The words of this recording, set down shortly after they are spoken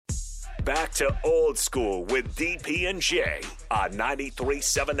Back to old school with DP and J on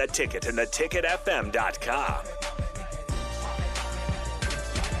 93.7 The Ticket and theticketfm.com.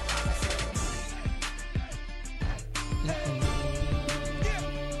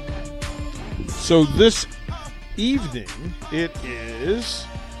 So this evening, it is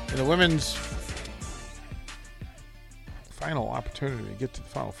in the women's final opportunity to get to the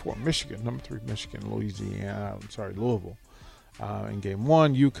Final Four. Michigan, number 3 Michigan, Louisville. In game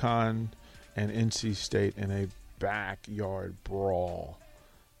 1, UConn and NC State in a backyard brawl.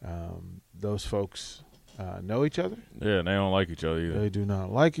 Those folks know each other. Yeah, they don't like each other either. They do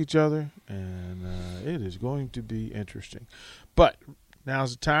not like each other, and it is going to be interesting. But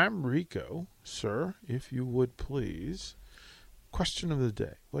now's the time. Rico, sir, if you would please. Question of the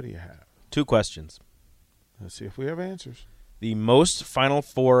day. What do you have? 2 questions. Let's see if we have answers. The most Final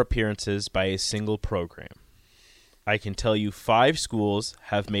Four appearances by a single program. I can tell you 5 schools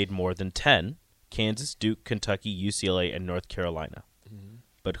have made more than 10: Kansas, Duke, Kentucky, UCLA, and North Carolina. Mm-hmm.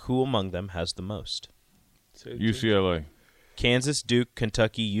 But who among them has the most? UCLA. Kansas, Duke,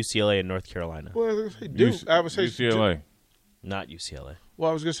 Kentucky, UCLA, and North Carolina. Well, I was going to say Duke. I would say UCLA. Duke. Not UCLA. Well,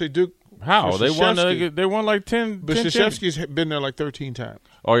 I was going to say Duke. How? They won like 10. But 10 Krzyzewski's been there like 13 times.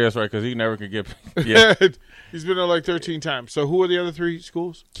 Oh, yes, right, because he never could get. Yeah. He's been there like 13 times. So who are the other 3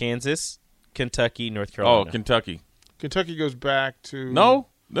 schools? Kansas, Kentucky, North Carolina. Oh, Kentucky. Kentucky goes back to... No?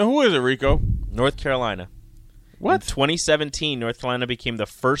 Then who is it, Rico? North Carolina. What? In 2017, North Carolina became the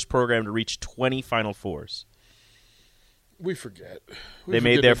first program to reach 20 Final Fours. We forget. They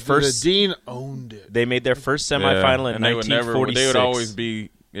made their first... The Dean owned it. They made their first semifinal in 1946. They would always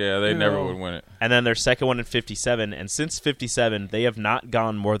be... Yeah, they never would win it. And then their second one in 57. And since 57, they have not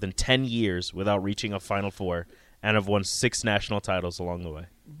gone more than 10 years without reaching a Final Four and have won 6 national titles along the way.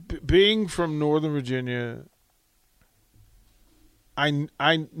 Being from Northern Virginia... I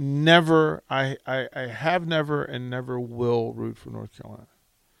have never and never will root for North Carolina.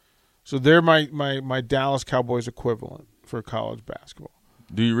 So they're my Dallas Cowboys equivalent for college basketball.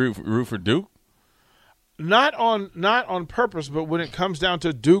 Do you root for Duke? Not on purpose, but when it comes down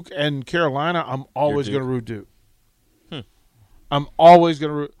to Duke and Carolina, I'm always going to root Duke. I'm always going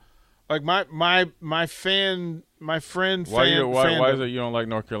to root. Like my friend. Why is it you don't like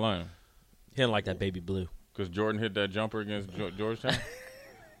North Carolina? He didn't like that baby blue. Because Jordan hit that jumper against Georgetown?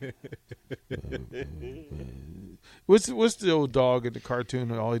 What's the old dog in the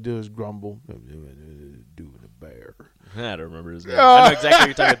cartoon? All he do is grumble. Doing a bear. I don't remember his name. I know exactly what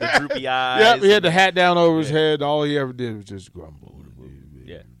you're talking about. The droopy eyes. Yep, he had the hat down over his head. All he ever did was just grumble.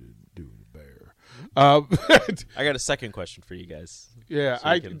 Yeah. Doing a bear. I got a second question for you guys. Yeah,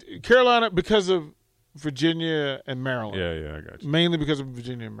 So Carolina because of Virginia and Maryland. Yeah, I got you. Mainly because of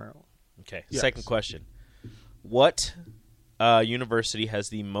Virginia and Maryland. Okay, Yes. Second question. What university has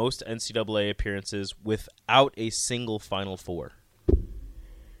the most NCAA appearances without a single Final Four?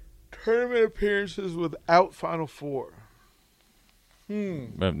 Tournament appearances without Final Four.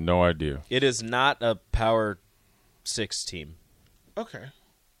 I have no idea. It is not a Power 6 team. Okay.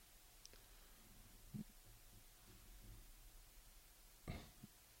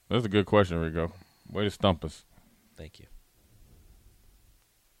 That's a good question, Rico. Way to stump us. Thank you.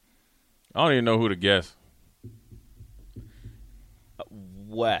 I don't even know who to guess.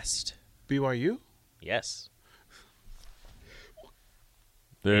 West. BYU? Yes.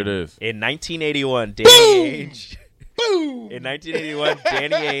 There it is. In 1981, Danny Ainge. Boom! In 1981,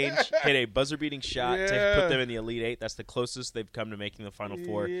 Danny Ainge hit a buzzer-beating shot to put them in the Elite Eight. That's the closest they've come to making the Final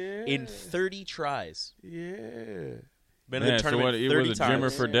Four in 30 tries. Yeah. Been in the tournament 30 was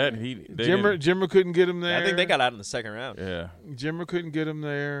times. Jimmer Fredette. Jimmer couldn't get him there. I think they got out in the second round. Yeah. Jimmer couldn't get him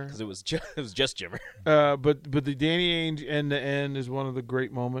there. Because it was just Jimmer. But the Danny Ainge end-to-end is one of the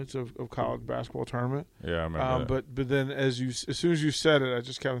great moments of college basketball tournament. Yeah, I remember that. But then as soon as you said it, I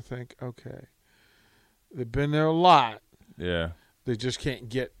just kind of think, okay, they've been there a lot. Yeah. They just can't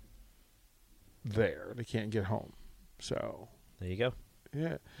get there. They can't get home. So there you go.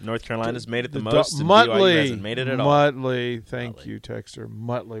 Yeah. North Carolina's made it the most, and Muttley BYU hasn't made it at all. Muttley, thank you, Texter.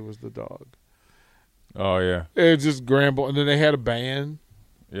 Muttley was the dog. Oh, yeah. It was just Gramble. And then they had a band.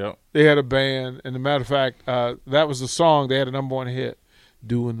 Yep. They had a band. And as a matter of fact, that was the song. They had a number 1 hit,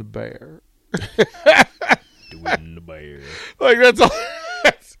 Doing the Bear. Doing the Bear. Like, that's all.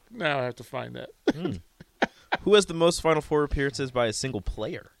 Now I have to find that. Who has the most Final Four appearances by a single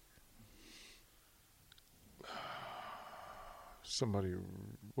player? Somebody,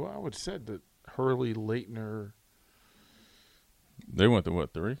 well, I would have said that Hurley, Leitner. They went to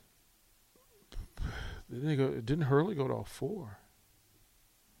what, 3? Didn't Hurley go to all 4?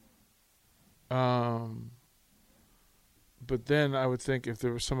 But then I would think if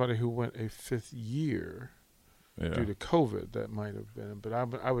there was somebody who went a fifth year due to COVID, that might have been. But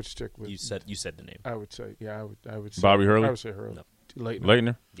I would stick with You said the name. I would say I would say Bobby Hurley? I would say Hurley. No.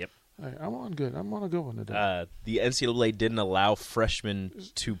 Leitner? Yep. Hey, I'm on a good one today. The NCAA didn't allow freshmen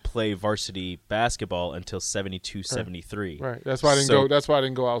to play varsity basketball until 72-73. Right. That's why I didn't So go. That's why I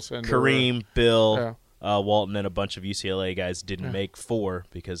didn't go Alcindor. Kareem, Bill, Walton, and a bunch of UCLA guys didn't make 4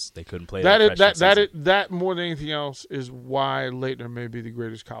 because they couldn't play That more than anything else is why Leitner may be the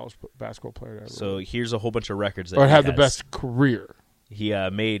greatest college basketball player ever. So here's a whole bunch of records that or he had the has. best career. He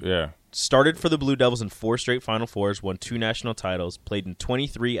started for the Blue Devils in 4 straight Final Fours, won 2 national titles, played in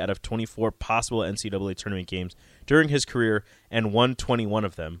 23 out of 24 possible NCAA tournament games during his career, and won 21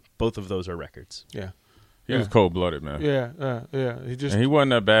 of them. Both of those are records. Yeah. He was cold-blooded, man. Yeah. He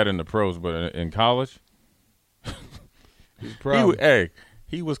wasn't that bad in the pros, but in college,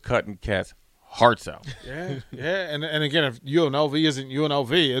 he was cutting cats' hearts out. Yeah. And again, if UNLV isn't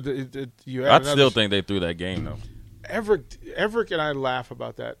UNLV, I still think they threw that game, though. Everett and I laugh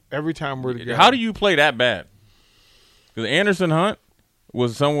about that every time we're together. How do you play that bad? Because Anderson Hunt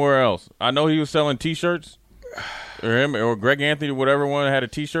was somewhere else. I know he was selling T-shirts, or him, or Greg Anthony, whatever one had a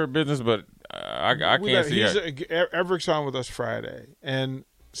T-shirt business, but I can't see that. Everett's on with us Friday, and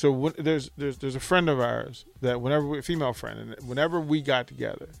so there's a friend of ours that a female friend, and whenever we got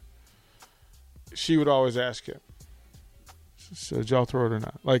together, she would always ask him, "So did y'all throw it or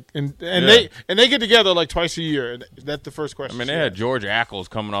not?" They get together like twice a year, and that's the first question. I mean, they had George Ackles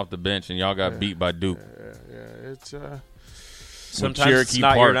coming off the bench, and y'all got beat by Duke. Yeah. It's sometimes it's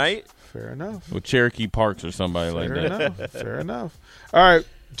not your night. Fair enough. With Cherokee Parks or somebody like that. Fair enough. All right,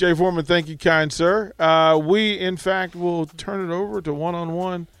 Jay Foreman, thank you, kind sir. We, in fact, will turn it over to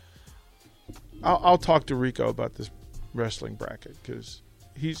one-on-one. I'll talk to Rico about this wrestling bracket because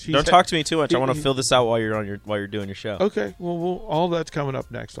he's Don't talk to me too much. I want to fill this out while you're doing your show. Okay. Well, all that's coming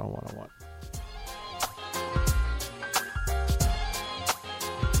up next on one-on-one.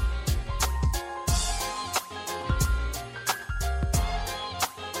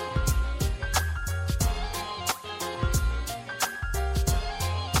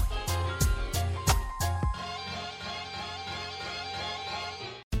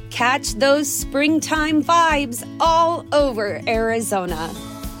 Catch those springtime vibes all over Arizona.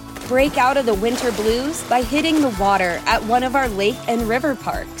 Break out of the winter blues by hitting the water at one of our lake and river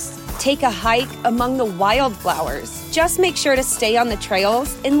parks. Take a hike among the wildflowers. Just make sure to stay on the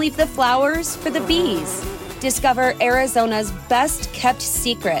trails and leave the flowers for the bees. Discover Arizona's best kept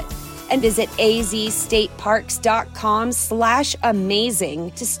secret and visit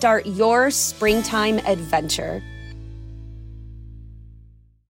azstateparks.com/amazing to start your springtime adventure.